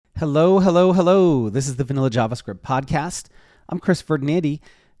Hello, hello, hello. This is the Vanilla JavaScript Podcast. I'm Chris Ferdinandi.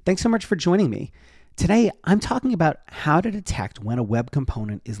 Thanks so much for joining me. Today, I'm talking about how to detect when a web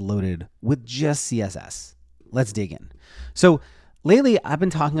component is loaded with just CSS. Let's dig in. So lately, I've been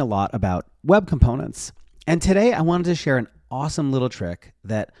talking a lot about web components. And today, I wanted to share an awesome little trick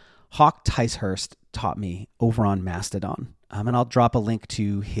that Hawk Ticehurst taught me over on Mastodon. And I'll drop a link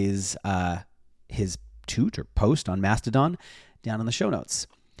to his toot or post on Mastodon down in the show notes.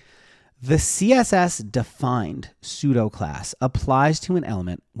 The CSS defined pseudo class applies to an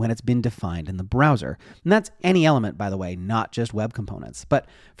element when it's been defined in the browser. And that's any element, by the way, not just web components. But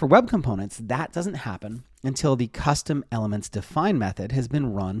for web components, that doesn't happen until the custom elements define method has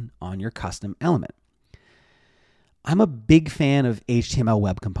been run on your custom element. I'm a big fan of HTML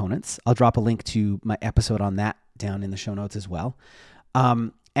web components. I'll drop a link to my episode on that down in the show notes as well.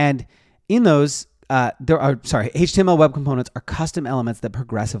 And in those, HTML web components are custom elements that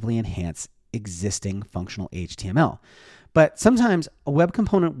progressively enhance existing functional HTML. But sometimes a web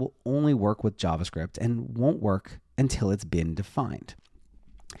component will only work with JavaScript and won't work until it's been defined.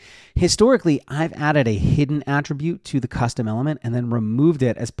 Historically, I've added a hidden attribute to the custom element and then removed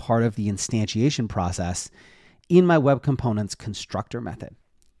it as part of the instantiation process in my web component's constructor method.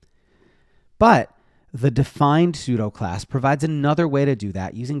 But the defined pseudo class provides another way to do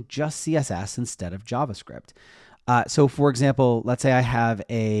that using just CSS instead of JavaScript. So for example, let's say I have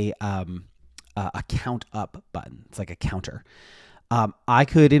a count up button. It's like a counter. I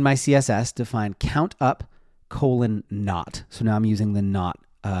could, in my CSS, define count up : not. So now I'm using the not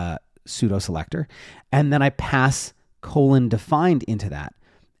pseudo selector. And then I pass :defined into that.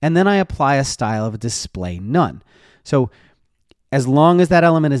 And then I apply a style of display none. So as long as that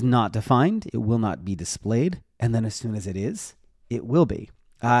element is not defined, it will not be displayed. And then as soon as it is, it will be.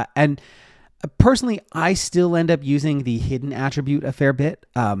 And personally, I still end up using the hidden attribute a fair bit,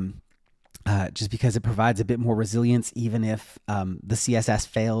 just because it provides a bit more resilience, even if the CSS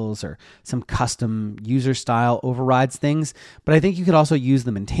fails or some custom user style overrides things. But I think you could also use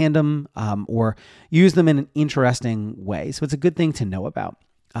them in tandem or use them in an interesting way. So it's a good thing to know about.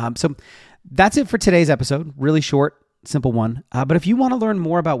 So that's it for today's episode. Really short, simple one. But if you want to learn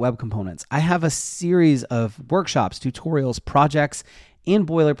more about web components, I have a series of workshops, tutorials, projects, and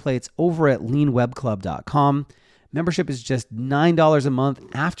boilerplates over at leanwebclub.com. Membership is just $9 a month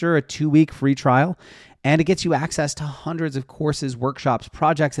after a 2-week free trial, and it gets you access to hundreds of courses, workshops,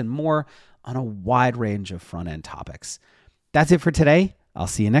 projects, and more on a wide range of front-end topics. That's it for today. I'll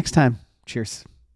see you next time. Cheers.